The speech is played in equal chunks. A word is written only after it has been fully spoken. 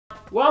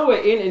while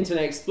we're in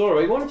Internet Explorer,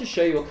 we wanted to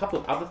show you a couple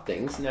of other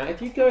things. Now,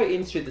 if you go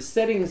into the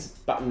settings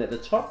button at the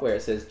top where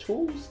it says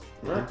tools,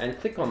 right, and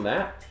click on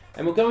that,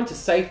 and we'll go into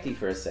safety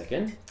for a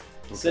second.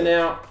 Okay. So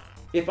now,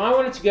 if I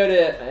wanted to go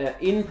to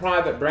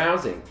InPrivate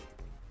Browsing,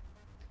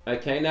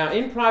 okay, now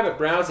InPrivate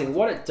Browsing,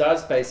 what it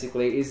does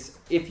basically is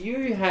if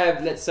you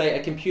have, let's say,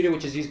 a computer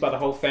which is used by the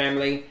whole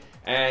family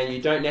and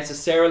you don't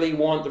necessarily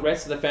want the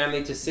rest of the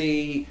family to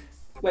see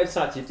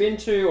websites you've been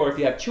to, or if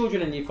you have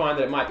children and you find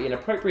that it might be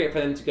inappropriate for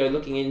them to go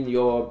looking in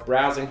your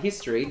browsing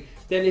history,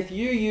 then if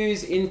you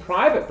use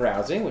InPrivate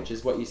Browsing, which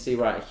is what you see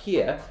right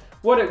here,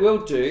 what it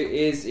will do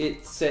is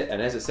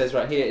and as it says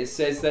right here, it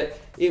says that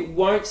it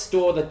won't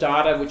store the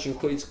data which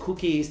includes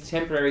cookies,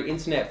 temporary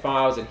internet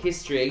files and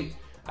history,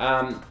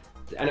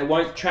 and it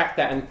won't track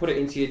that and put it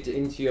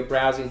into your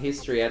browsing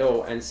history at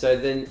all. And so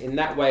then in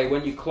that way,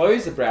 when you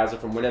close the browser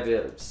from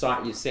whatever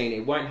site you've seen,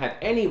 it won't have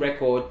any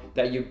record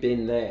that you've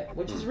been there,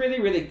 which is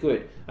really, really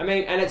good. I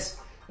mean, and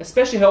it's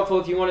especially helpful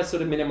if you want to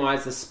sort of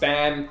minimize the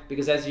spam,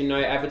 because as you know,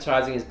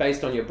 advertising is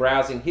based on your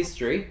browsing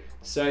history.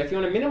 So if you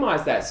want to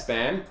minimize that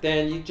spam,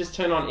 then you just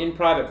turn on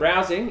InPrivate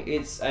Browsing.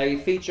 It's a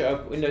feature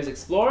of Windows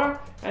Explorer,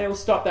 and it will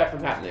stop that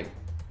from happening.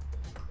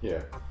 Yeah.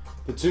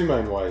 The two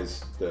main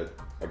ways that,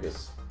 I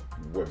guess,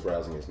 web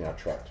browsing is now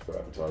tracked for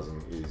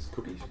advertising is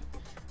cookies,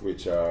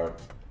 which are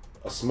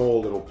a small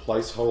little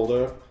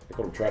placeholder. They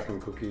call them tracking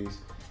cookies.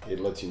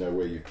 It lets you know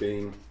where you've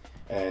been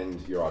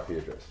and your IP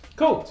address.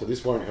 Cool. So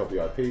this won't help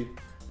the IP,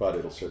 but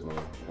it'll certainly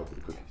help with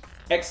the cookies.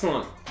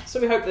 Excellent. So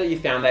we hope that you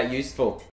found that useful.